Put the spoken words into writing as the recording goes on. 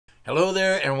Hello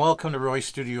there and welcome to Roy's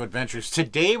Studio Adventures.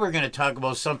 Today we're going to talk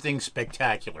about something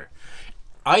spectacular.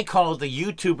 I call it the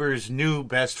YouTuber's new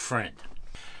best friend.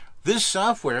 This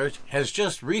software has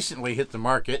just recently hit the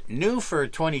market, new for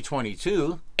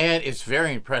 2022, and it's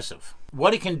very impressive.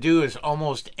 What it can do is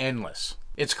almost endless.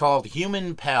 It's called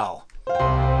HumanPal.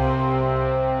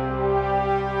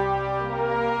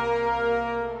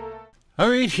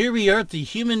 Alright, here we are at the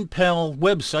HumanPal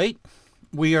website.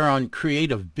 We are on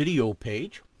Create a Video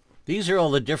page. These are all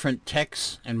the different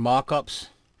texts and mock-ups.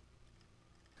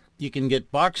 You can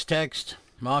get box text,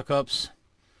 mock-ups,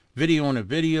 video in a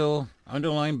video,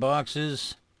 underline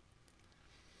boxes.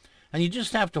 And you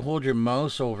just have to hold your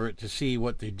mouse over it to see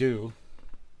what they do.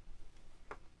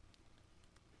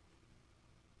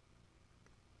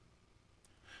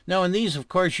 Now in these, of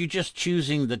course, you're just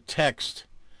choosing the text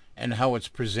and how it's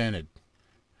presented.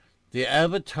 The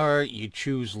avatar you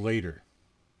choose later.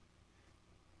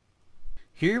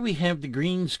 Here we have the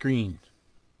green screen.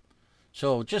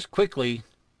 So just quickly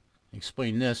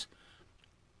explain this.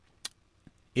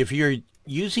 If you're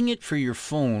using it for your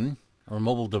phone or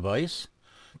mobile device,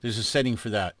 there's a setting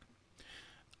for that.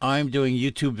 I'm doing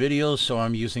YouTube videos, so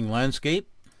I'm using landscape.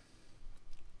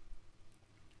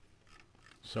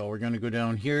 So we're going to go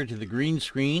down here to the green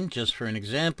screen just for an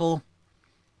example.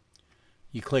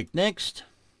 You click next.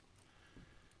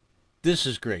 This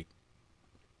is great.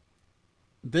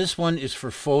 This one is for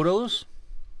photos.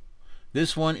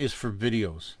 This one is for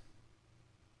videos.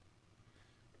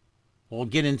 We'll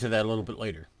get into that a little bit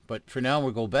later. But for now,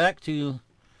 we'll go back to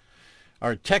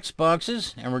our text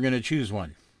boxes and we're going to choose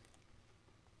one.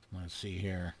 Let's see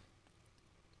here.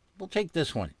 We'll take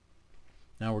this one.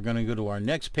 Now we're going to go to our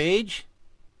next page.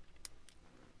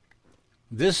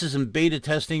 This is in beta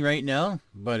testing right now,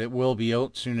 but it will be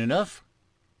out soon enough.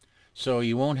 So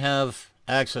you won't have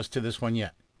access to this one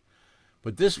yet.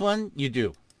 But this one, you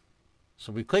do.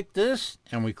 So we click this,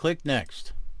 and we click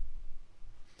next.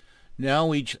 Now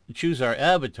we choose our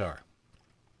avatar.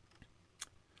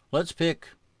 Let's pick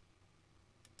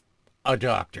a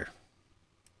doctor.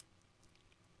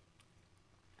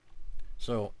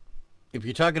 So if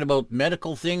you're talking about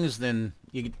medical things, then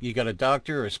you got a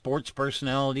doctor or a sports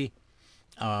personality.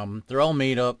 They're all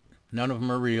made up. None of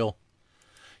them are real.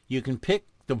 You can pick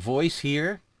the voice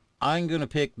here. I'm going to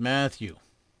pick Matthew.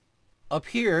 Up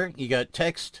here, you got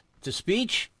text to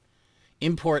speech,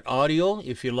 import audio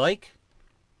if you like.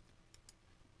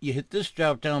 You hit this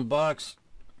drop down box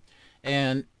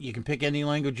and you can pick any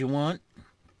language you want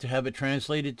to have it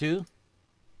translated to.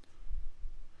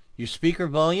 Your speaker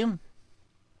volume,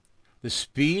 the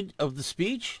speed of the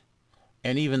speech,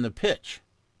 and even the pitch.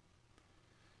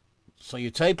 So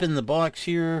you type in the box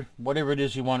here, whatever it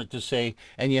is you want it to say,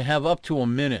 and you have up to a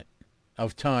minute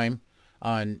of time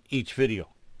on each video.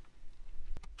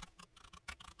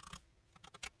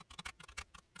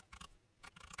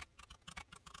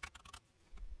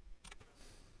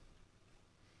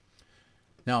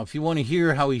 Now, if you want to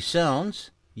hear how he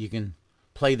sounds, you can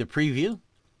play the preview.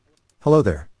 Hello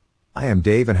there. I am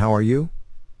Dave, and how are you?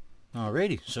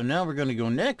 Alrighty, so now we're going to go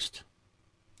next.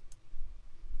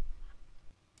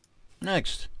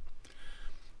 Next.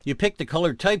 You pick the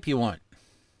color type you want.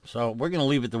 So we're going to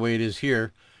leave it the way it is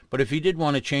here. But if you did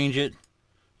want to change it,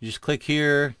 you just click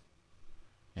here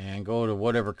and go to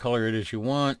whatever color it is you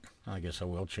want. I guess I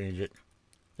will change it.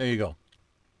 There you go.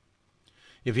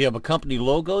 If you have a company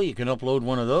logo, you can upload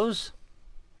one of those.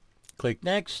 Click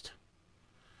next.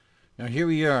 Now here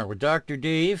we are with Dr.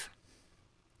 Dave.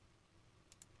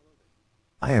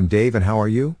 I am Dave, and how are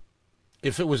you?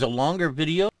 If it was a longer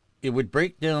video, it would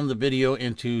break down the video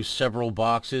into several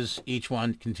boxes, each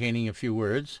one containing a few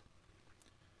words.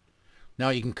 Now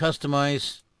you can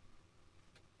customize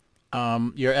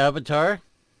your avatar.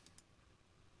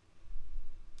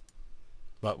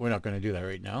 But we're not going to do that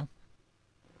right now.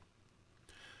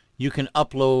 You can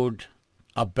upload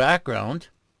a background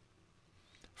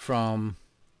from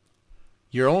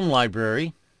your own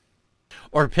library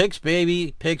or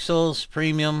Pixbaby, Pixels,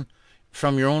 Premium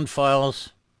from your own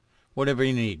files, whatever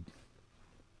you need.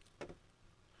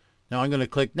 Now I'm going to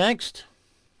click next.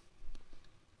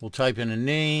 We'll type in a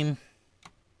name.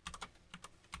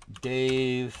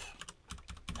 Dave.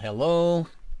 Hello.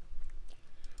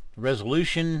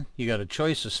 Resolution, you got a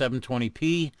choice of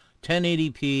 720p,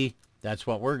 1080p. That's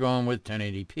what we're going with,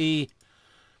 1080p.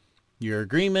 Your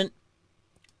agreement,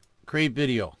 create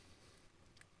video.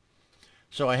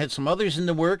 So I had some others in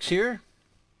the works here.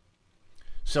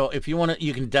 So if you want to,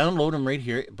 you can download them right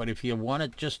here. But if you want to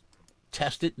just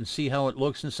test it and see how it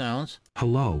looks and sounds.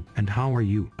 Hello, and how are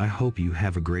you? I hope you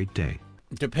have a great day.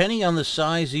 Depending on the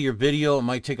size of your video, it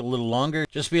might take a little longer.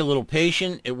 Just be a little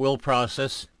patient. It will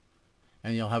process.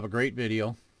 and you'll have a great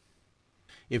video.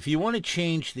 If you want to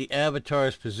change the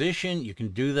avatar's position, you can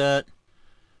do that.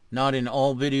 Not in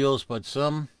all videos, but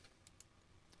some.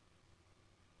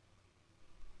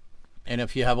 And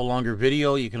if you have a longer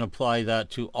video, you can apply that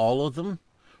to all of them,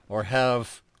 or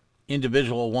have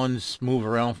individual ones move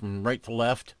around from right to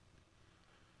left.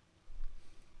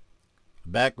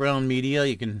 Background media,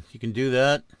 you can do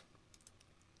that.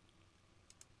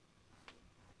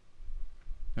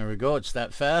 There we go, it's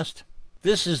that fast.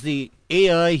 This is the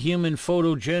AI human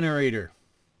photo generator.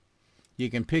 You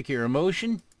can pick your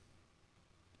emotion,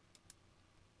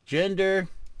 gender,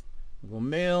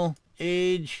 male,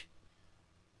 age,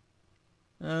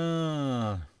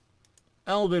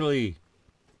 elderly,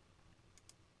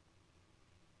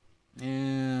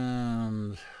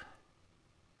 and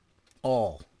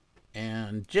all,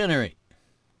 and generate.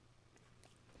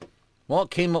 Well,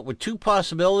 it came up with two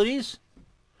possibilities.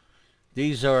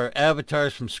 These are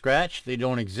avatars from scratch. They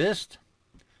don't exist.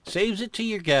 Saves it to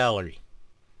your gallery.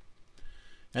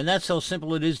 And that's how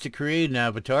simple it is to create an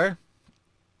avatar.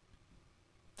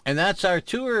 And that's our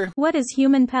tour. What is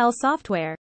HumanPal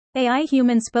A.I.software? AI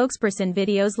human spokesperson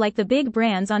videos like the big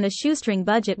brands on a shoestring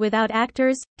budget without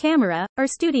actors, camera, or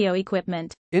studio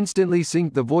equipment. Instantly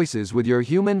sync the voices with your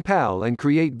human pal and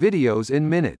create videos in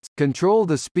minutes. Control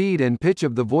the speed and pitch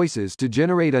of the voices to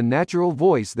generate a natural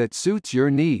voice that suits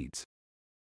your needs.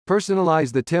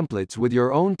 Personalize the templates with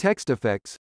your own text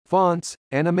effects, fonts,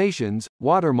 animations,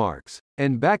 watermarks,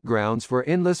 and backgrounds for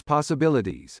endless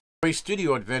possibilities.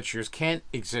 Studio adventures can't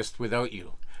exist without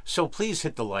you. So please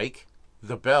hit the like,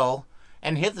 the bell,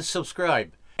 and hit the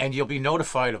subscribe, and you'll be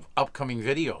notified of upcoming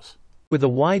videos. With a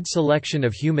wide selection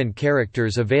of human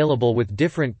characters available with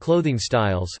different clothing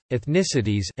styles,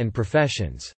 ethnicities, and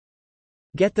professions.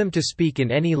 Get them to speak in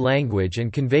any language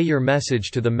and convey your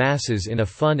message to the masses in a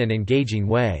fun and engaging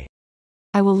way.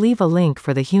 I will leave a link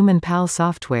for the HumanPal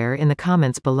software in the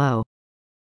comments below.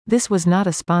 This was not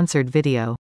a sponsored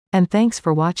video. And thanks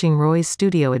for watching Roy's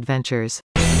Studio Adventures.